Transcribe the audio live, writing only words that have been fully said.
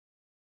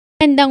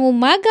Magandang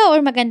umaga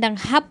or magandang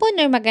hapon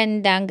or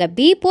magandang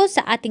gabi po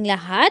sa ating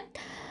lahat.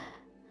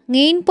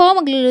 Ngayon po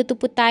magluluto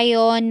po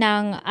tayo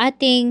ng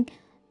ating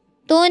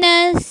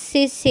tuna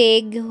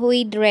sisig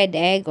with red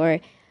egg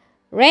or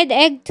red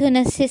egg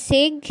tuna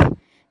sisig.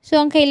 So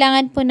ang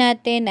kailangan po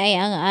natin ay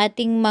ang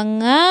ating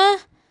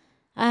mga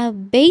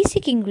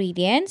basic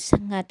ingredients,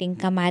 ang ating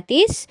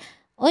kamatis,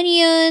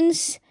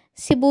 onions,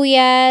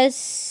 sibuyas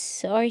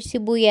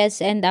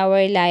and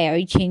our laya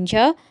or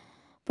ginger.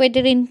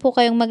 Pwede rin po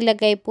kayong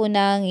maglagay po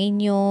ng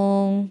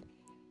inyong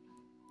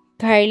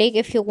garlic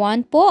if you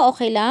want po,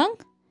 okay lang.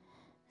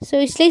 So,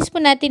 slice po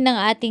natin ng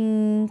ating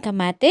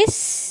kamatis.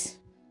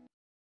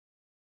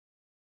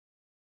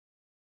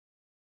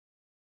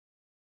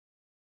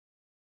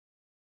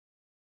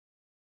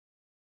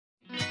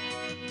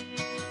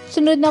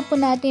 Sunod na po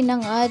natin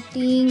ang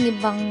ating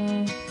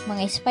ibang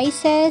mga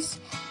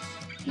spices.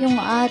 Yung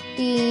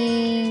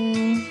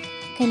ating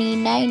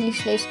kanina,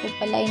 in-slice ko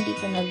pala, hindi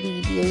ko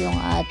na-video yung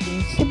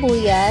ating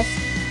sibuyas.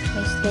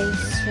 May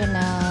slice siya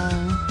ng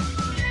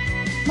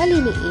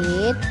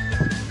maliliit.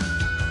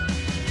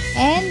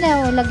 And,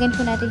 lagyan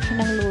po natin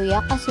siya ng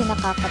luya kasi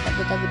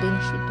nakakatago-tago din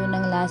siya ito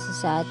ng lasa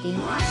sa ating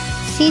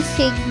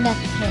sisig na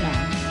tuna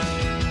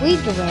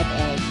with red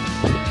egg.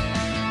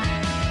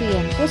 So,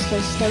 yan po.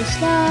 Slice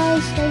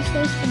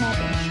po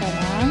natin siya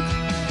ng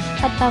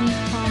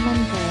katamtaman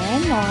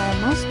din or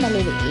mas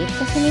maliliit.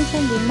 Kasi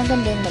minsan din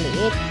maganda yung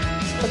maliit.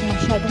 Pag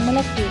masyadong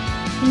malaki,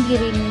 hindi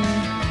rin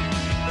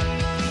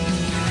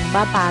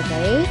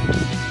babagay.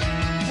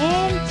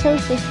 And so,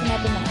 slice po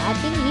natin ang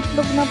ating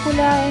itlog na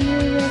pula and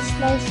we will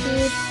slice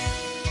it.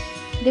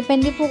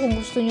 Depende po kung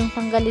gusto nyong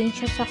tanggalin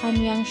siya sa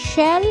kanyang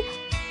shell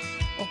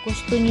o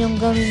gusto nyong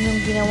gawin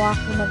yung ginawa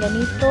ko na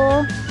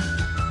ganito.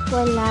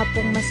 Wala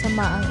pong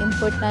masama. Ang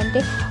importante,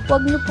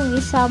 huwag nyo pong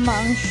isama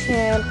ang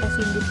shell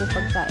kasi hindi po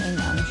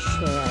pagkain ang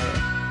shell.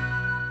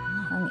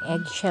 Ang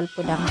eggshell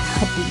po ng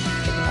ating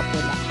itlog na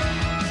pula.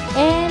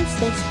 And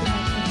slice po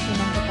natin siya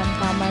ng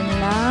katamtaman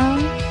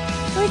lang.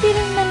 Pwede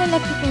rin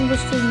malalaki kung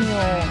gusto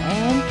nyo.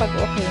 And pag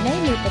okay na,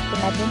 ilipat po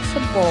natin sa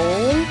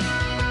bowl.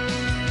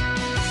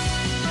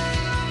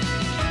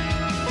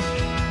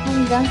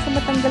 Hanggang sa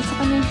matanggal sa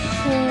kanyang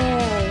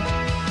shell.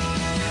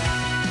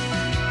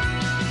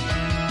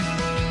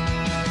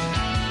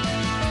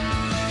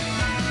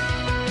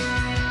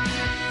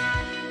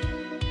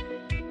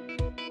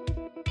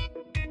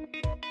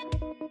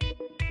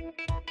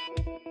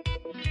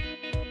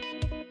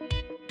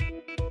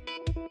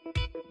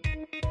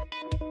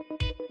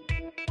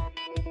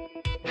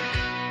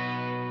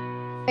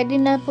 Pwede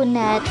na po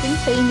natin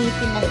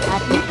painitin ng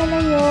ating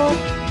palayok.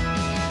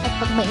 At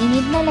pag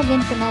mainit na,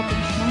 lagyan po natin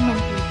siya ng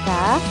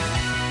mantika.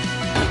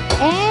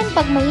 And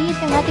pag mainit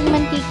ang ating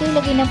mantika,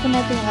 ilagay na po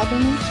natin ang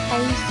ating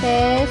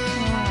spices,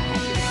 ang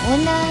ating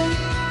unang,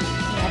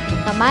 ang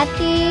ating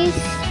kamatis,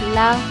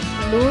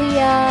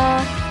 luya,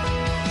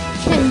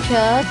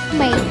 ginger,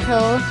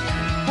 tomato,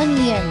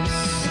 onions.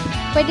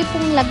 Pwede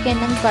pong lagyan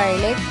ng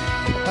garlic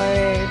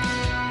or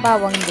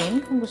bawang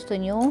din kung gusto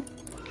nyo.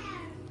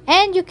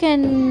 And you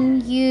can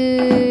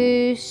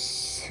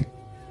use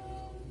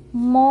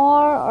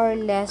more or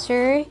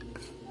lesser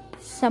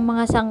sa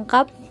mga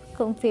sangkap.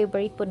 Kung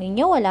favorite po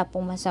ninyo, wala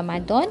pong masama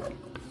doon.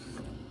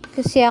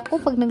 Kasi ako,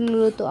 pag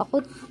nagluluto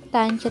ako,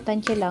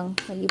 tansya-tansya lang.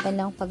 Maliban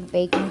lang pag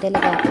baking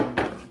talaga.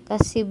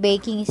 Kasi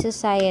baking is a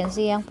science.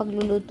 Yung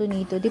pagluluto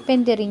nito,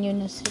 depende rin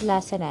yun sa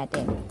lasa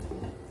natin.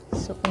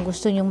 So, kung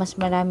gusto nyo mas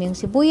marami yung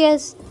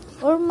sibuyas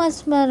or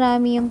mas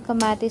marami yung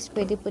kamatis,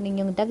 pwede po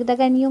ninyong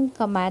dagdagan yung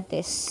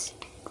kamatis.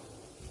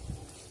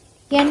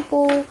 Yan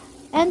po.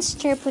 And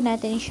stir po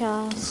natin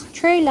siya.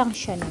 Stir lang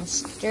siya ng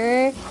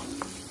stir.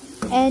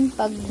 And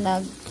pag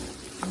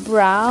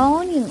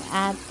nag-brown yung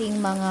ating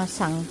mga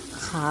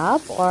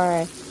sangkap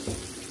or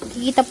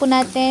kikita po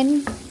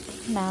natin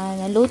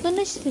na naluto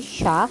na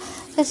siya.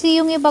 Kasi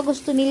yung iba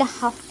gusto nila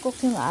half cook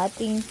yung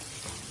ating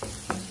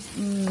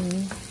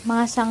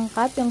mga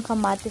sangkap, yung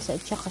kamatis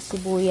at saka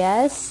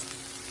sibuyas.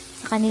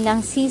 Sa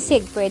kanilang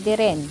sisig, pwede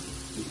rin.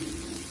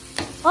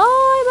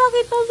 Ay,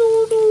 bakit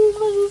nasunog?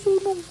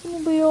 Nasusunog.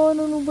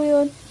 Ano ba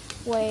yan?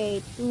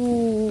 Wait.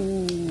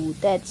 Ooh,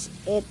 that's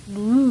it.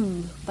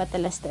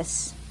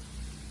 Patalastas.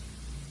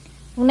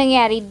 Anong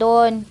nangyari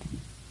doon?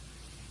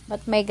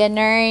 Ba't may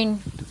ganun?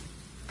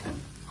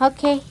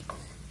 Okay.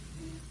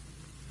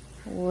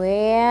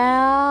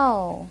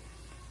 Wow.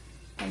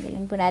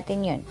 Tanggalin po natin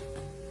yun.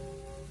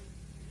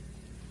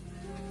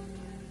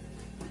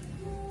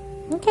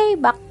 Okay,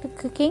 back to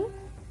cooking.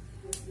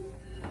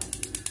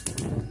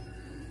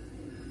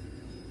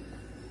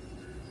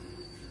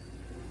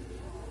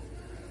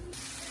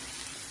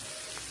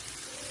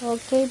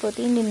 Okay,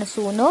 buti hindi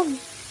nasunog.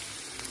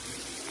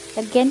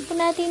 Lagyan po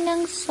natin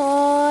ng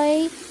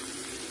soy.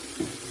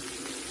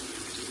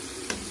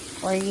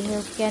 Or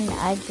you can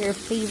add your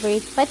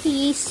favorite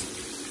patis.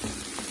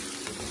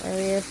 Or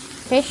your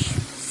fish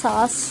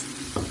sauce.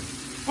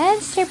 And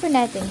stir po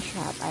natin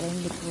siya para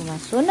hindi po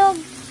masunog.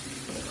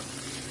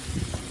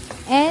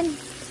 And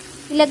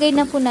ilagay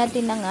na po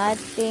natin ang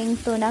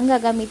ating tuna. Ang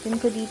gagamitin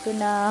ko dito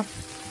na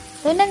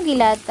tunang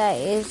dilata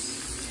is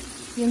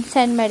yung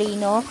San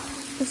Marino.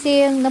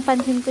 Kasi yung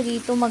napansin ko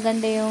dito,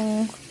 maganda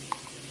yung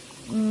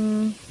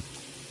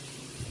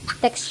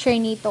texture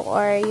nito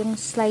or yung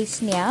slice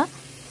niya.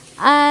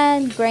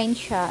 And grind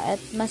siya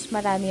at mas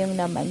marami yung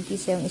laman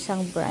kaysa yung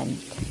isang brand.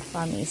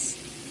 Promise.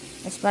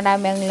 Mas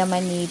marami ang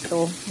laman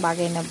nito.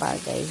 Bagay na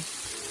bagay.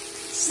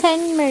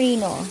 San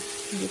Marino.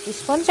 Hindi po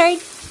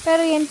sponsored.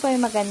 Pero yan po ay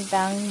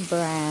magandang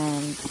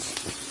brand.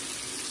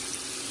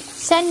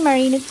 San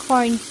Marino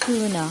Corn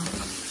Tuna.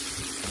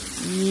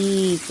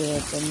 Kaya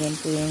ganyan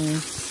po yung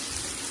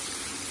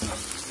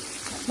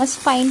mas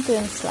fine po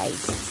yung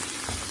slice.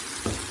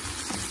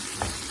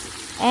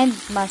 And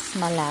mas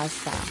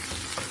malasa.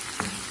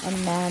 And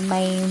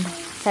may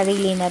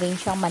sarili na rin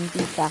siyang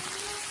mantika.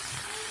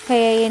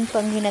 Kaya yan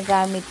po ang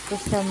ginagamit ko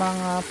sa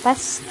mga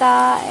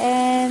pasta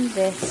and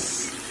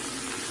this.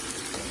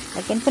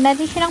 Lagyan po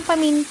natin siya ng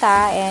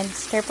paminta and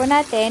stir po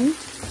natin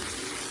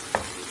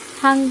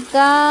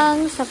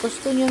hanggang sa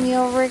gusto nyo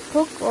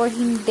i-overcook or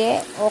hindi.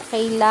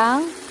 Okay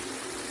lang.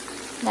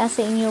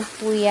 Nasa inyo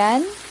po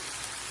yan.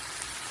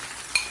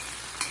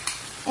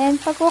 And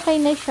pag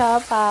okay na siya,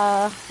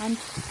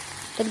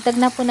 dagdag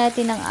na po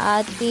natin ang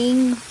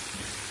ating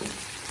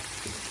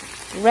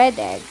red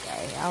egg,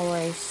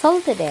 our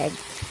salted egg,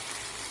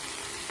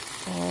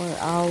 or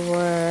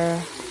our,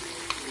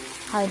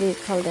 how do you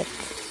call that?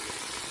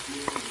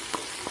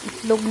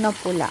 Itlog na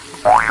pula.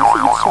 Kasi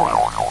it's red.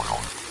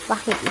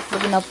 Bakit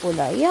itlog na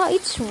pula? Yeah,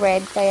 it's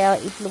red, kaya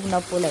itlog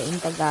na pula in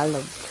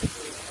Tagalog.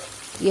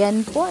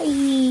 Yan po,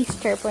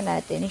 i-stir po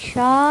natin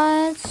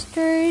siya.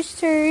 Stir,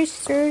 stir,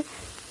 stir.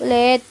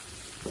 Ulit.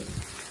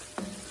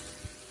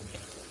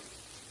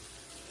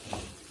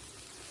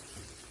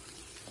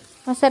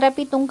 Masarap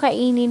itong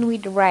kainin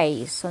with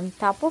rice on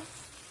top of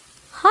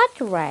hot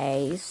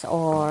rice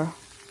or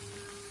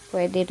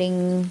pwede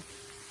ring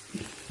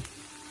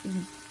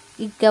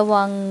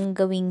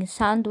gawing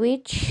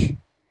sandwich.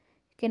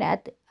 You can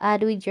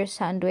add with your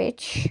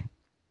sandwich.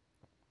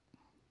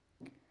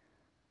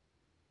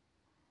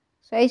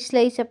 So I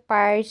slice a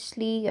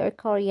parsley or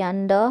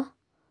coriander.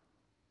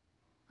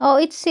 Oh,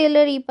 it's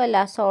celery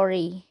pala,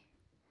 sorry.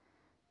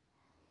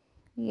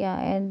 Yeah,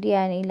 and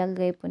yan,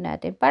 ilagay po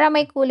natin. Para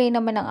may kulay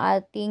naman ang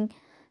ating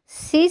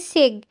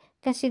sisig.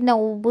 Kasi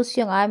naubos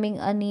yung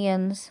aming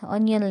onion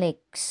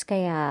leeks.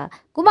 Kaya,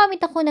 gumamit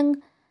ako ng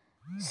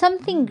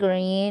something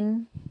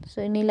green.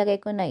 So,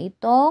 inilagay ko na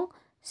itong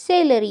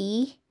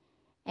celery.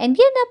 And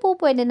yan na po,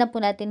 pwede na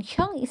po natin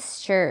siyang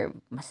i-serve.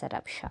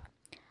 Masarap siya.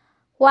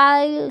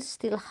 While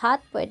still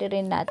hot, pwede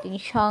rin natin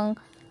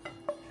siyang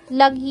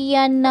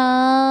lagyan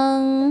ng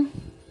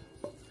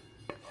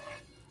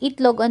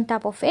itlog on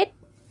top of it.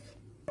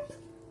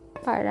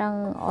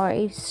 Or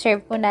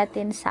i-serve po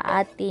natin sa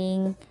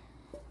ating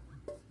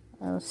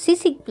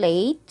sisig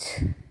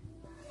plate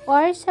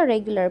or sa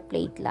regular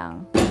plate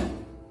lang.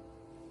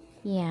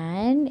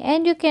 Yan.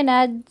 And you can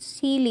add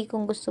sili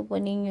kung gusto po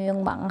ninyo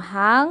yung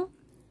maanghang.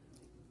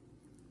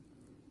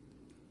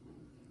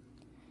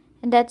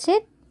 And that's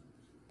it.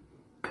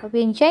 Hope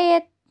you enjoy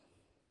it.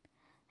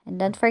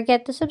 And don't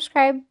forget to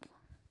subscribe.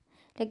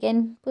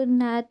 Lagyan po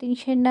natin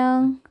siya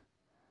ng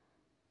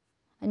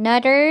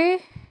another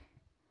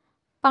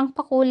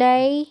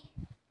pangpakulay.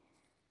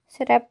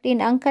 Sarap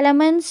din ang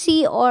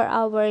calamansi or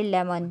our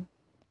lemon.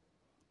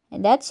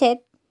 And that's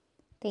it.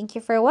 Thank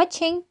you for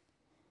watching.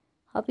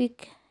 Hope you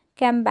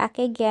come back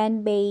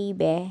again,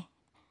 baby.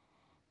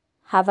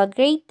 Have a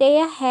great day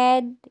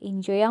ahead.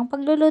 Enjoy ang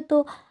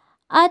pagluluto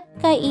at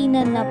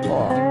kainan na po.